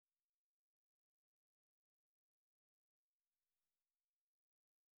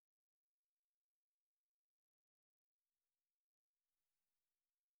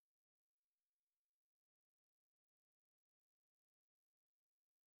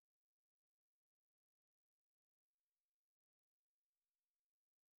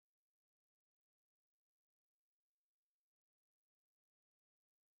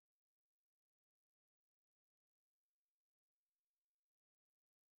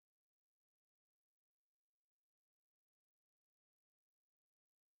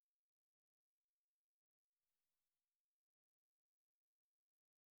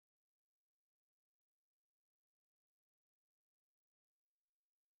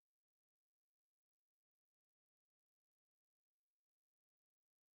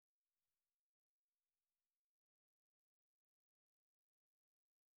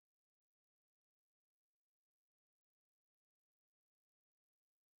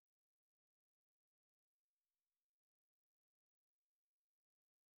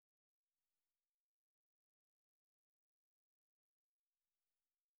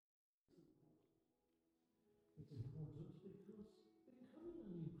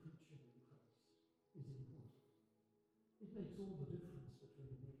all the difference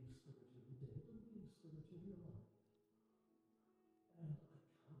between being spiritually dead and being spiritually alive. And I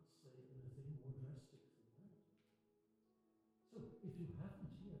can't say anything more drastic than that. So, if you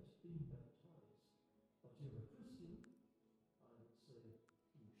haven't yet been baptized, but you're a Christian, I would say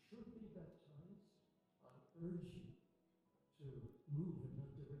you should be baptized. I urge you to move in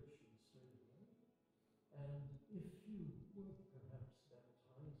that direction straight away. And if you were perhaps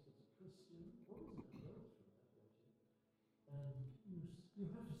baptized as a Christian, or as an adult for that matter, and you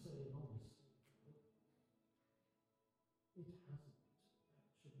have to say in honesty, it hasn't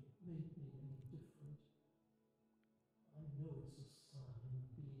actually made me any different. I know it's a sign of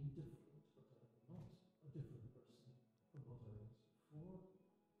being different, but I'm not a different person from what I was before.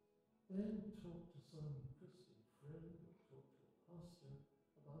 Then talk to some Christian friend or talk to a pastor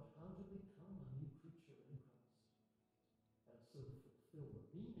about how to become a new creature in Christ, and so fulfill the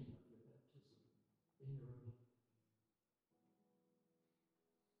meaning of your baptism in your own life.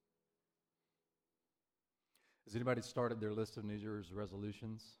 Has anybody started their list of New Year's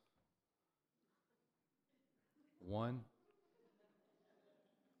resolutions? One?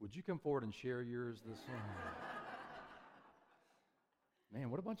 Would you come forward and share yours this morning? Man,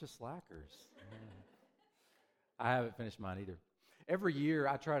 what a bunch of slackers. I haven't finished mine either. Every year,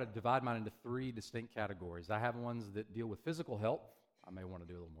 I try to divide mine into 3 distinct categories. I have ones that deal with physical health. I may want to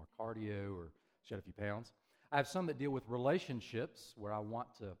do a little more cardio or shed a few pounds. I have some that deal with relationships, where I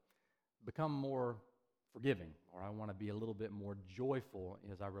want to become more forgiving, or I want to be a little bit more joyful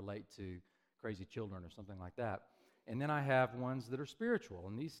as I relate to crazy children or something like that. And then I have ones that are spiritual,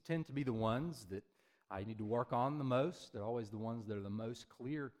 and these tend to be the ones that I need to work on the most. They're always the ones that are the most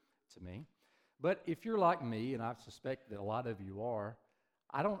clear to me. But if you're like me, and I suspect that a lot of you are,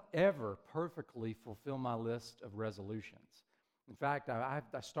 I don't ever perfectly fulfill my list of resolutions. In fact, I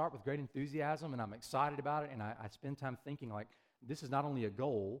start with great enthusiasm, and I'm excited about it, and I spend time thinking, like, this is not only a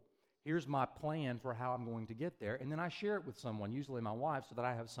goal, here's my plan for how I'm going to get there, and then I share it with someone, usually my wife, so that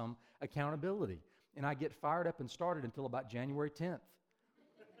I have some accountability. And I get fired up and started until about January 10th.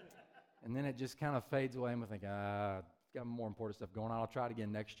 And then it just kind of fades away, and we think, got more important stuff going on. I'll try it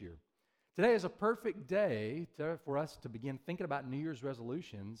again next year. Today is a perfect day for us to begin thinking about New Year's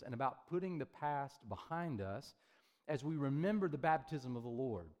resolutions and about putting the past behind us as we remember the baptism of the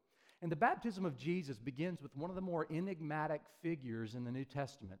Lord. And the baptism of Jesus begins with one of the more enigmatic figures in the New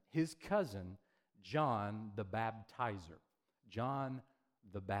Testament, his cousin, John the Baptizer, John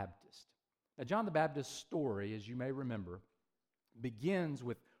the Baptist. Now, John the Baptist's story, as you may remember, begins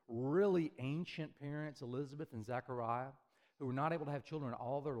with really ancient parents, Elizabeth and Zechariah, who were not able to have children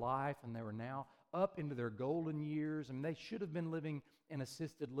all their life, and they were now up into their golden years, and they should have been living in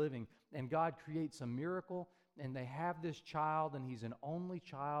assisted living. And God creates a miracle, and they have this child, and he's an only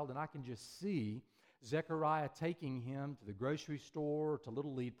child, and I can just see Zechariah taking him to the grocery store, to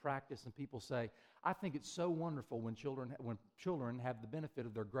Little League practice, and people say, I think it's so wonderful when children have the benefit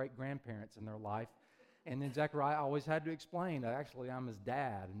of their great-grandparents in their life. And then Zechariah always had to explain, actually, I'm his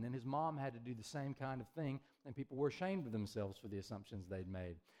dad. And then his mom had to do the same kind of thing, and people were ashamed of themselves for the assumptions they'd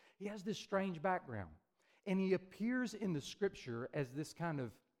made. He has this strange background, and he appears in the Scripture as this kind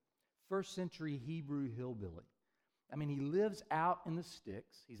of first-century Hebrew hillbilly. I mean, he lives out in the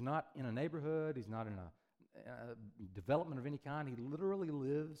sticks. He's not in a neighborhood. He's not in a development of any kind. He literally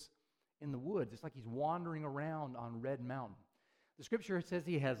lives in the woods. It's like he's wandering around on Red Mountain. The Scripture says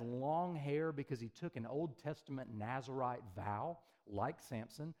he has long hair because he took an Old Testament Nazirite vow, like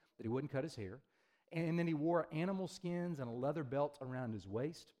Samson, that he wouldn't cut his hair. And then he wore animal skins and a leather belt around his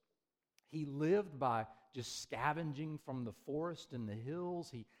waist. He lived by just scavenging from the forest and the hills.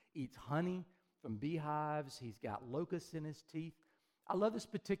 He eats honey from beehives. He's got locusts in his teeth. I love this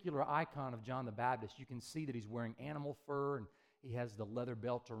particular icon of John the Baptist. You can see that he's wearing animal fur, and he has the leather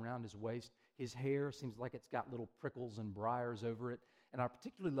belt around his waist. His hair seems like it's got little prickles and briars over it. And I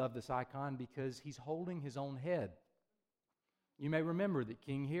particularly love this icon because he's holding his own head. You may remember that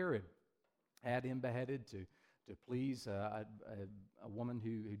King Herod had him beheaded to please a woman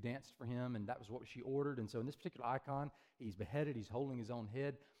who danced for him, and that was what she ordered. And so in this particular icon, he's beheaded, he's holding his own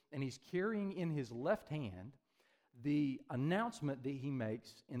head, and he's carrying in his left hand the announcement that he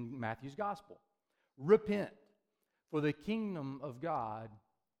makes in Matthew's gospel. Repent, for the kingdom of God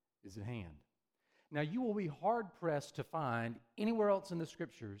is at hand. Now, you will be hard-pressed to find anywhere else in the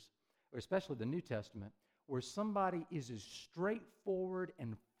Scriptures, or especially the New Testament, where somebody is as straightforward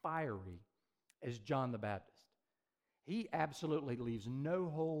and fiery as John the Baptist. He absolutely leaves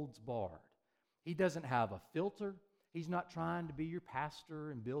no holds barred. He doesn't have a filter. He's not trying to be your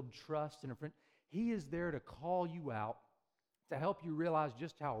pastor and build trust in a friend. He is there to call you out, to help you realize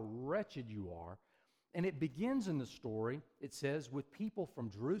just how wretched you are, And it begins in the story, it says, with people from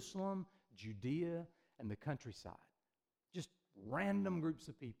Jerusalem, Judea, and the countryside. Just random groups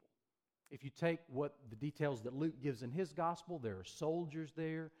of people. If you take what the details that Luke gives in his gospel, there are soldiers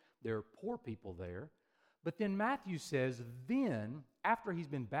there, there are poor people there. But then Matthew says, then, after he's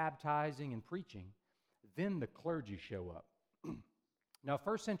been baptizing and preaching, then the clergy show up. Now,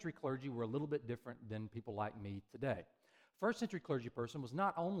 first century clergy were a little bit different than people like me today. First century clergy person was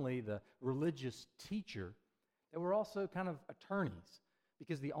not only the religious teacher, they were also kind of attorneys,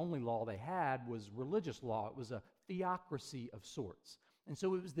 because the only law they had was religious law. It was a theocracy of sorts. And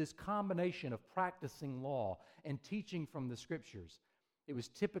so it was this combination of practicing law and teaching from the Scriptures. It was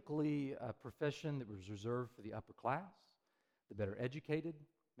typically a profession that was reserved for the upper class, the better educated.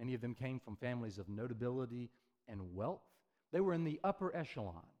 Many of them came from families of notability and wealth. They were in the upper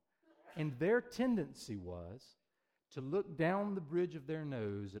echelon. And their tendency was to look down the bridge of their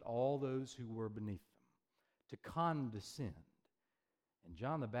nose at all those who were beneath them, to condescend. And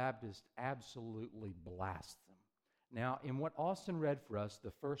John the Baptist absolutely blasts them. Now, in what Austin read for us,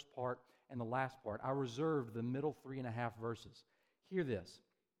 the first part and the last part, I reserved the middle 3.5 verses. Hear this.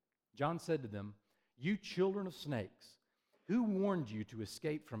 John said to them, "You children of snakes, who warned you to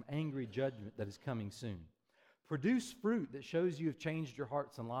escape from angry judgment that is coming soon? Produce fruit that shows you have changed your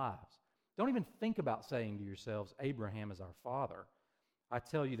hearts and lives. Don't even think about saying to yourselves, Abraham is our father. I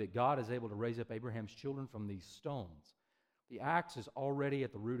tell you that God is able to raise up Abraham's children from these stones. The axe is already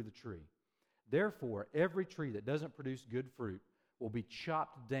at the root of the tree. Therefore, every tree that doesn't produce good fruit will be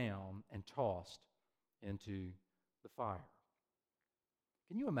chopped down and tossed into the fire."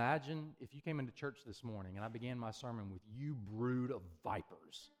 Can you imagine if you came into church this morning and I began my sermon with "you brood of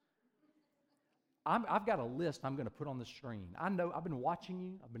vipers"? I've got a list I'm going to put on the screen. I know I've been watching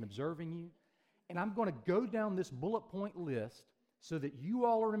you, I've been observing you, and I'm going to go down this bullet point list so that you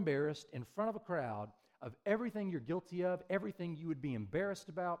all are embarrassed in front of a crowd of everything you're guilty of, everything you would be embarrassed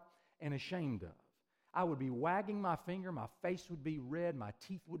about and ashamed of. I would be wagging my finger, my face would be red, my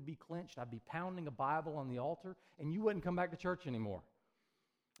teeth would be clenched, I'd be pounding a Bible on the altar, and you wouldn't come back to church anymore.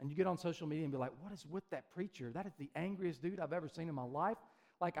 And you get on social media and be like, "What is with that preacher? That is the angriest dude I've ever seen in my life."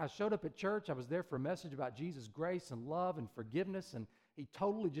 Like, I showed up at church, I was there for a message about Jesus' grace and love and forgiveness, and he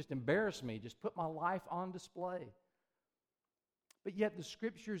totally just embarrassed me, just put my life on display. But yet the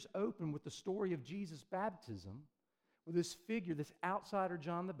Scriptures open with the story of Jesus' baptism, with this figure, this outsider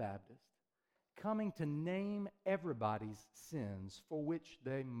John the Baptist, coming to name everybody's sins for which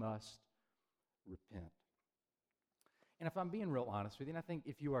they must repent. And if I'm being real honest with you, and I think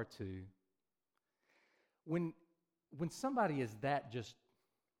if you are too, when somebody is that just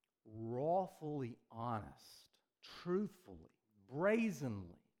rawfully honest, truthfully,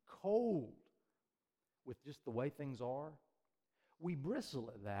 brazenly, cold with just the way things are, we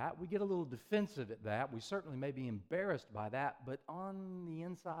bristle at that. We get a little defensive at that. We certainly may be embarrassed by that, but on the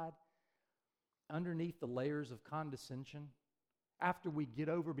inside, underneath the layers of condescension, after we get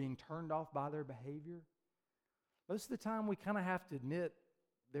over being turned off by their behavior, most of the time we kind of have to admit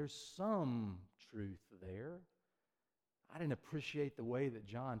there's some truth there. I didn't appreciate the way that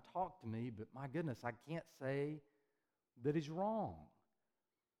John talked to me, but my goodness, I can't say that he's wrong.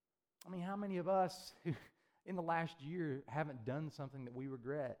 I mean, how many of us who in the last year haven't done something that we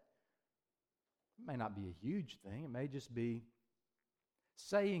regret? It may not be a huge thing. It may just be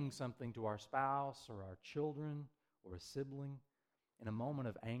saying something to our spouse or our children or a sibling in a moment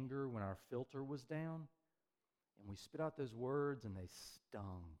of anger when our filter was down, and we spit out those words and they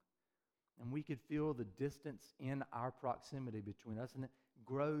stung. And we could feel the distance in our proximity between us, and it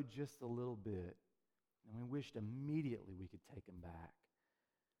grew just a little bit. And we wished immediately we could take them back.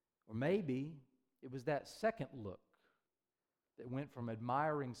 Or maybe it was that second look that went from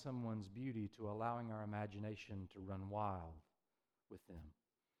admiring someone's beauty to allowing our imagination to run wild with them.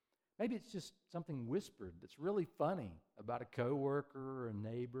 Maybe it's just something whispered that's really funny about a coworker or a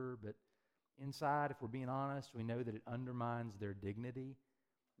neighbor, but inside, if we're being honest, we know that it undermines their dignity,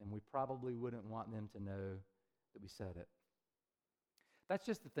 and we probably wouldn't want them to know that we said it. That's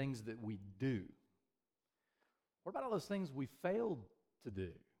just the things that we do. What about all those things we failed to do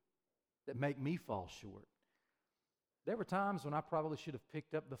that make me fall short? There were times when I probably should have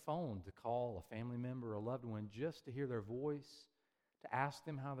picked up the phone to call a family member or a loved one just to hear their voice, to ask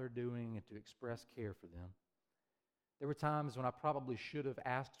them how they're doing, and to express care for them. There were times when I probably should have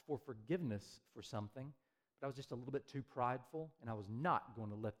asked for forgiveness for something, but I was just a little bit too prideful, and I was not going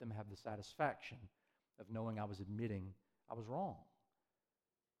to let them have the satisfaction of knowing I was admitting I was wrong.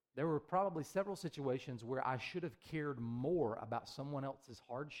 There were probably several situations where I should have cared more about someone else's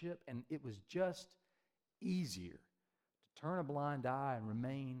hardship, and it was just easier to turn a blind eye and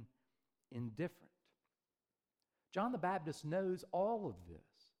remain indifferent. John the Baptist knows all of this.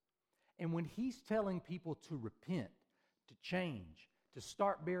 And when he's telling people to repent, to change, to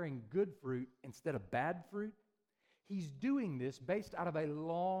start bearing good fruit instead of bad fruit, he's doing this based out of a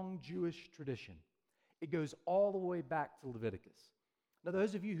long Jewish tradition. It goes all the way back to Leviticus. Now,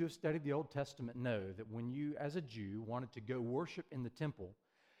 those of you who have studied the Old Testament know that when you, as a Jew, wanted to go worship in the temple,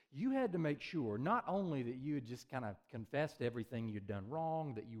 you had to make sure not only that you had just kind of confessed everything you'd done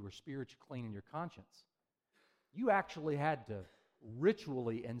wrong, that you were spiritually clean in your conscience, you actually had to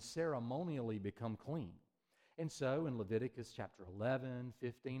ritually and ceremonially become clean. And so in Leviticus chapter 11,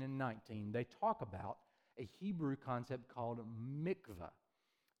 15, and 19, they talk about a Hebrew concept called mikvah,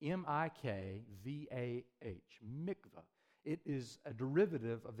 M-I-K-V-A-H, mikvah. It is a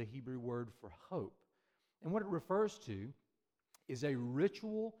derivative of the Hebrew word for hope. And what it refers to is a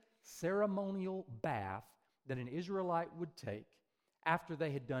ritual, ceremonial bath that an Israelite would take after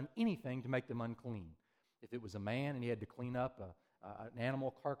they had done anything to make them unclean. If it was a man and he had to clean up an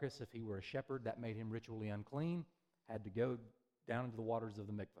animal carcass, if he were a shepherd, that made him ritually unclean, had to go down into the waters of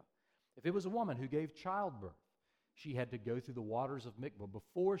the mikvah. If it was a woman who gave childbirth, she had to go through the waters of mikvah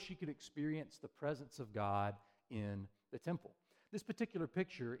before she could experience the presence of God in the temple. This particular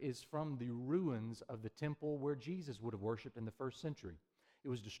picture is from the ruins of the temple where Jesus would have worshiped in the first century. It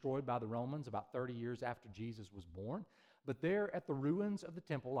was destroyed by the Romans about 30 years after Jesus was born. But there at the ruins of the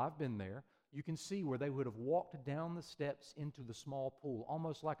temple, I've been there, you can see where they would have walked down the steps into the small pool,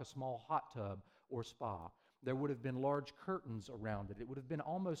 almost like a small hot tub or spa. There would have been large curtains around it. It would have been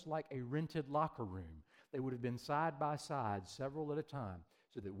almost like a rented locker room. They would have been side by side, several at a time,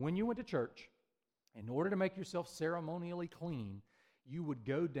 so that when you went to church, in order to make yourself ceremonially clean, you would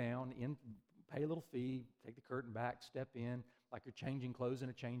go down, pay a little fee, take the curtain back, step in, like you're changing clothes in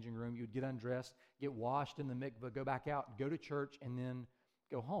a changing room. You would get undressed, get washed in the mikvah, go back out, go to church, and then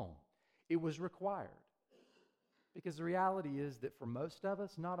go home. It was required. Because the reality is that for most of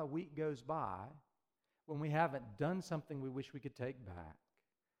us, not a week goes by when we haven't done something we wish we could take back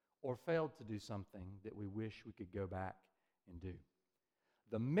or failed to do something that we wish we could go back and do.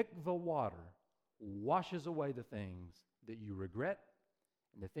 The mikvah water washes away the things that you regret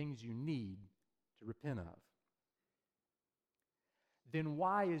and the things you need to repent of. Then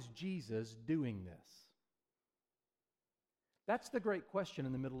why is Jesus doing this? That's the great question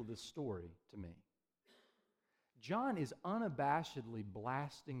in the middle of this story to me. John is unabashedly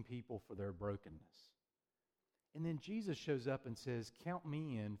blasting people for their brokenness. And then Jesus shows up and says, count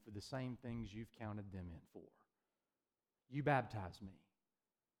me in for the same things you've counted them in for. You baptize me.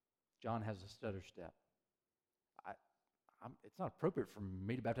 John has a stutter step. It's not appropriate for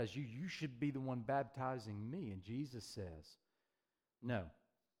me to baptize you. You should be the one baptizing me. And Jesus says, no,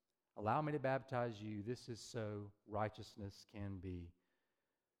 allow me to baptize you. This is so righteousness can be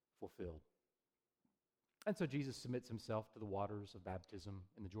fulfilled. And so Jesus submits himself to the waters of baptism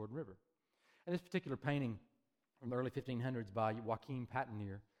in the Jordan River. And this particular painting from the early 1500s by Joachim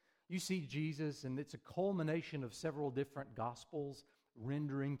Patinier, you see Jesus, and it's a culmination of several different gospels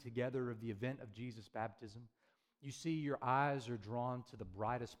rendering together of the event of Jesus' baptism. You see your eyes are drawn to the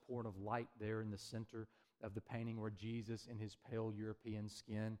brightest point of light there in the center of the painting where Jesus in his pale European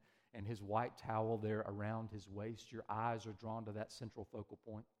skin and his white towel there around his waist, your eyes are drawn to that central focal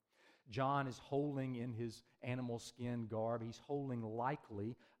point. John is holding in his animal skin garb, he's holding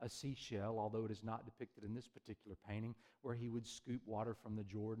likely a seashell, although it is not depicted in this particular painting, where he would scoop water from the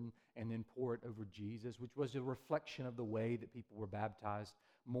Jordan and then pour it over Jesus, which was a reflection of the way that people were baptized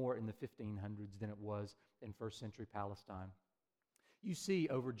more in the 1500s than it was in first century Palestine. You see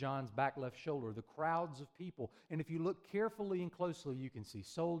over John's back left shoulder the crowds of people, and if you look carefully and closely, you can see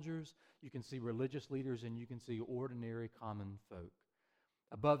soldiers, you can see religious leaders, and you can see ordinary common folk.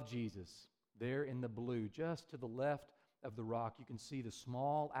 Above Jesus, there in the blue, just to the left of the rock, you can see the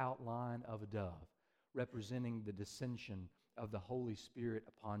small outline of a dove representing the descension of the Holy Spirit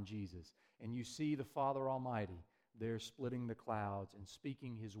upon Jesus. And you see the Father Almighty there splitting the clouds and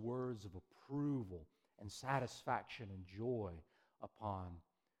speaking his words of approval and satisfaction and joy upon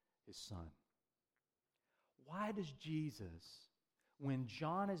his Son. Why does Jesus, when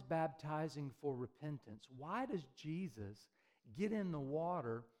John is baptizing for repentance, why does Jesus get in the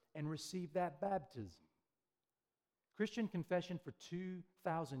water and receive that baptism? Christian confession for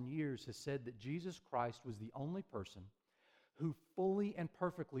 2,000 years has said that Jesus Christ was the only person who fully and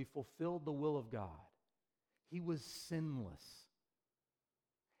perfectly fulfilled the will of God. He was sinless.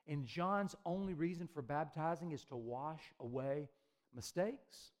 And John's only reason for baptizing is to wash away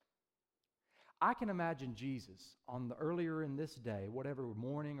mistakes. I can imagine Jesus on the earlier in this day, whatever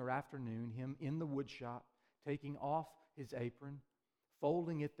morning or afternoon, him in the wood shop, taking off his apron,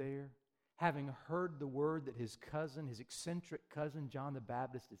 folding it there, having heard the word that his cousin, his eccentric cousin, John the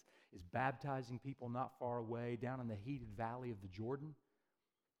Baptist, is baptizing people not far away down in the heated valley of the Jordan.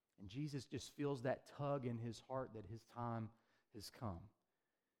 And Jesus just feels that tug in his heart that his time has come.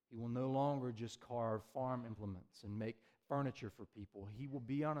 He will no longer just carve farm implements and make furniture for people. He will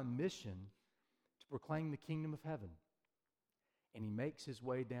be on a mission to proclaim the kingdom of heaven. And he makes his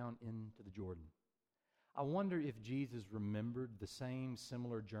way down into the Jordan. I wonder if Jesus remembered the same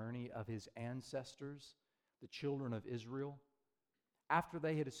similar journey of his ancestors, the children of Israel, after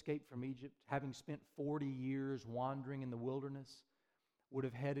they had escaped from Egypt, having spent 40 years wandering in the wilderness, would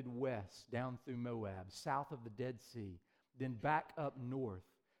have headed west down through Moab, south of the Dead Sea, then back up north,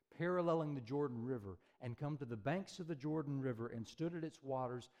 paralleling the Jordan River, and come to the banks of the Jordan River and stood at its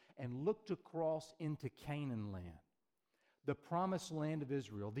waters and looked across into Canaan land, the promised land of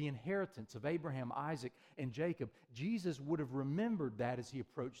Israel, the inheritance of Abraham, Isaac, and Jacob. Jesus would have remembered that as he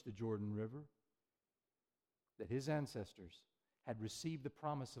approached the Jordan River, that his ancestors had received the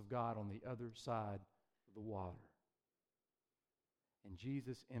promise of God on the other side of the water. And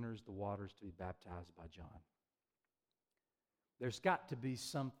Jesus enters the waters to be baptized by John. There's got to be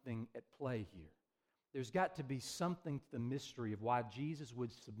something at play here. There's got to be something to the mystery of why Jesus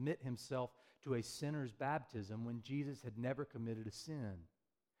would submit himself to a sinner's baptism when Jesus had never committed a sin.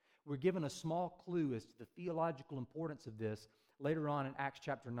 We're given a small clue as to the theological importance of this later on in Acts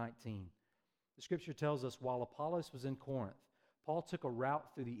chapter 19. The scripture tells us while Apollos was in Corinth, Paul took a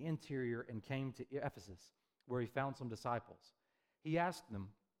route through the interior and came to Ephesus, where he found some disciples. He asked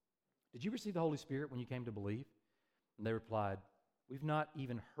them, "Did you receive the Holy Spirit when you came to believe?" And they replied, "We've not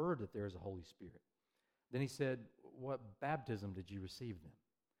even heard that there is a Holy Spirit." Then he said, "What baptism did you receive then?"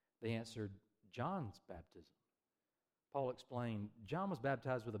 They answered, "John's baptism." Paul explained, John was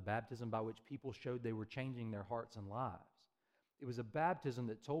baptized with a baptism by which people showed they were changing their hearts and lives. It was a baptism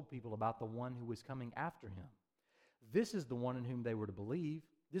that told people about the one who was coming after him. This is the one in whom they were to believe.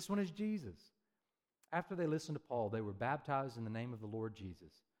 This one is Jesus. After they listened to Paul, they were baptized in the name of the Lord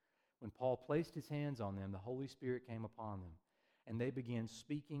Jesus. When Paul placed his hands on them, the Holy Spirit came upon them, and they began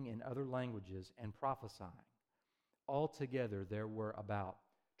speaking in other languages and prophesying. Altogether, there were about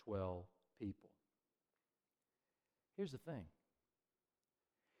 12 people. Here's the thing.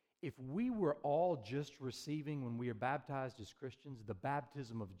 If we were all just receiving, when we are baptized as Christians, the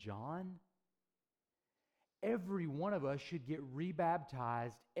baptism of John, every one of us should get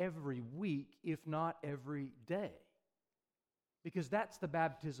rebaptized every week, if not every day. Because that's the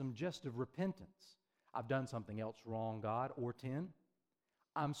baptism just of repentance. I've done something else wrong, God, or 10.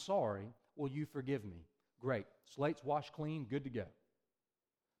 I'm sorry. Will you forgive me? Great. Slate's washed clean, good to go.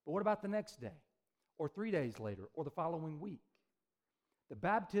 But what about the next day? Or 3 days later? Or the following week? The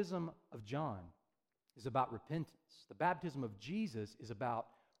baptism of John is about repentance. The baptism of Jesus is about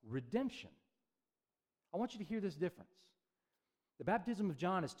redemption. I want you to hear this difference. The baptism of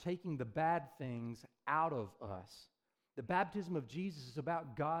John is taking the bad things out of us. The baptism of Jesus is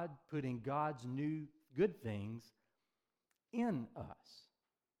about God putting God's new good things in us.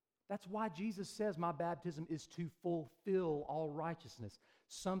 That's why Jesus says, my baptism is to fulfill all righteousness,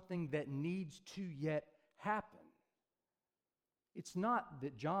 something that needs to yet happen. It's not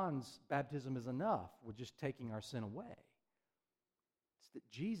that John's baptism is enough with just taking our sin away. It's that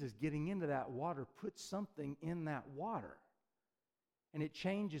Jesus getting into that water puts something in that water. And it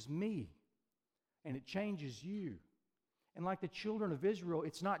changes me. And it changes you. And like the children of Israel,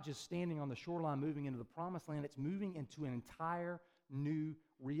 it's not just standing on the shoreline moving into the promised land. It's moving into an entire new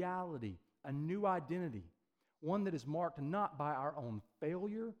reality, a new identity. One that is marked not by our own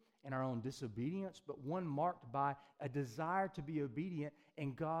failure and our own disobedience, but one marked by a desire to be obedient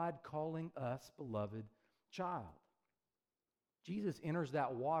and God calling us beloved child. Jesus enters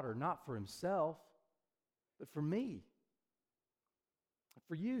that water not for himself, but for me,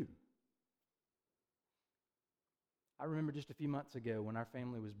 for you. I remember just a few months ago when our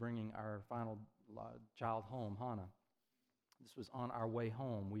family was bringing our final child home, Hannah. This was on our way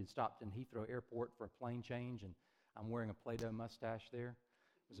home. We had stopped in Heathrow Airport for a plane change, and I'm wearing a Play-Doh mustache there.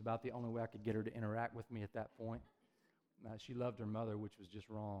 It was about the only way I could get her to interact with me at that point. She loved her mother, which was just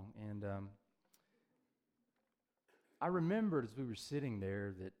wrong. And I remembered as we were sitting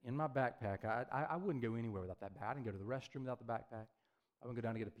there that in my backpack, I wouldn't go anywhere without that bag. I didn't go to the restroom without the backpack. I wouldn't go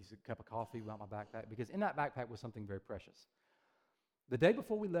down to get a cup of coffee without my backpack, because in that backpack was something very precious. The day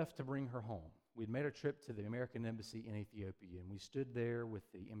before we left to bring her home, we'd made a trip to the American Embassy in Ethiopia, and we stood there with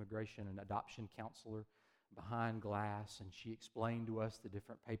the immigration and adoption counselor behind glass, and she explained to us the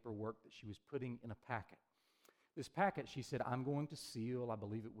different paperwork that she was putting in a packet. This packet, she said, I'm going to seal. I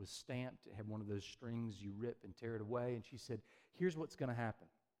believe it was stamped. It had one of those strings you rip and tear it away. And she said, here's what's going to happen.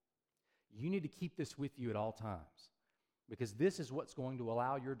 You need to keep this with you at all times, because this is what's going to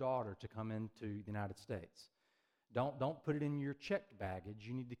allow your daughter to come into the United States. Don't put it in your checked baggage.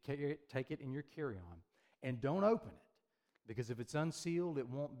 You need to take it in your carry-on. And don't open it, because if it's unsealed, it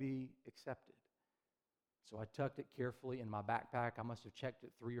won't be accepted. So I tucked it carefully in my backpack. I must have checked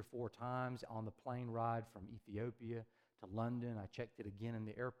it 3 or 4 times on the plane ride from Ethiopia to London. I checked it again in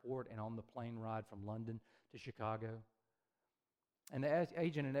the airport and on the plane ride from London to Chicago. And the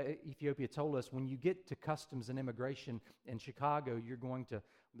agent in Ethiopia told us, when you get to customs and immigration in Chicago, there's going to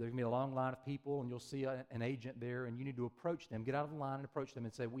be a long line of people, and you'll see an agent there, and you need to approach them. Get out of the line and approach them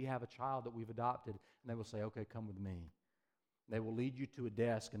and say, we have a child that we've adopted. And they will say, okay, come with me. They will lead you to a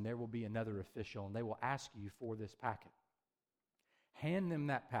desk, and there will be another official, and they will ask you for this packet. Hand them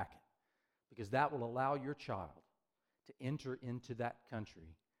that packet, because that will allow your child to enter into that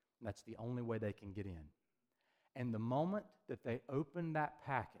country. And that's the only way they can get in. And the moment that they open that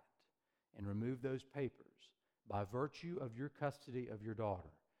packet and remove those papers, by virtue of your custody of your daughter,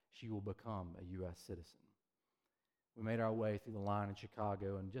 she will become a U.S. citizen. We made our way through the line in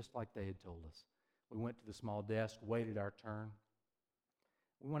Chicago, and just like they had told us, we went to the small desk, waited our turn.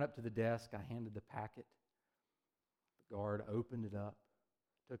 We went up to the desk. I handed the packet. The guard opened it up,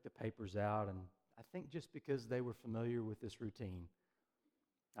 took the papers out, and I think just because they were familiar with this routine,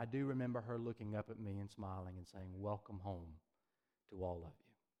 I do remember her looking up at me and smiling and saying, welcome home to all of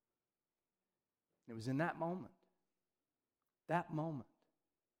you. It was in that moment, that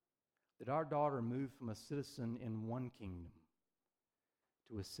our daughter moved from a citizen in one kingdom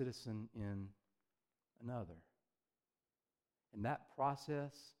to a citizen in another. And that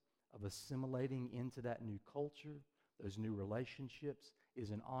process of assimilating into that new culture, those new relationships, is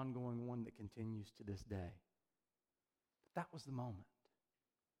an ongoing one that continues to this day. But that was the moment.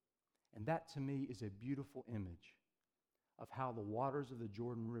 And that, to me, is a beautiful image of how the waters of the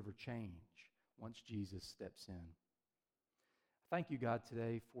Jordan River change once Jesus steps in. Thank you, God,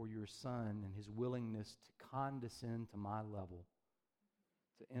 today for your Son and his willingness to condescend to my level,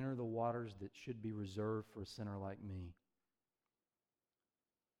 to enter the waters that should be reserved for a sinner like me,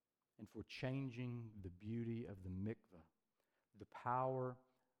 and for changing the beauty of the mikveh, the power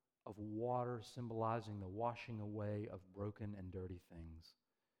of water symbolizing the washing away of broken and dirty things.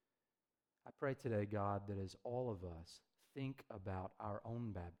 I pray today, God, that as all of us think about our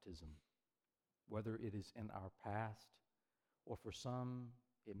own baptism, whether it is in our past or for some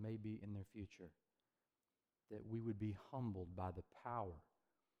it may be in their future, that we would be humbled by the power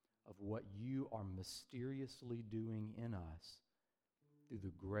of what you are mysteriously doing in us through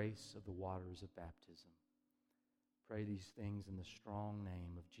the grace of the waters of baptism. Pray these things in the strong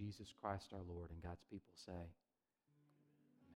name of Jesus Christ our Lord, and God's people say,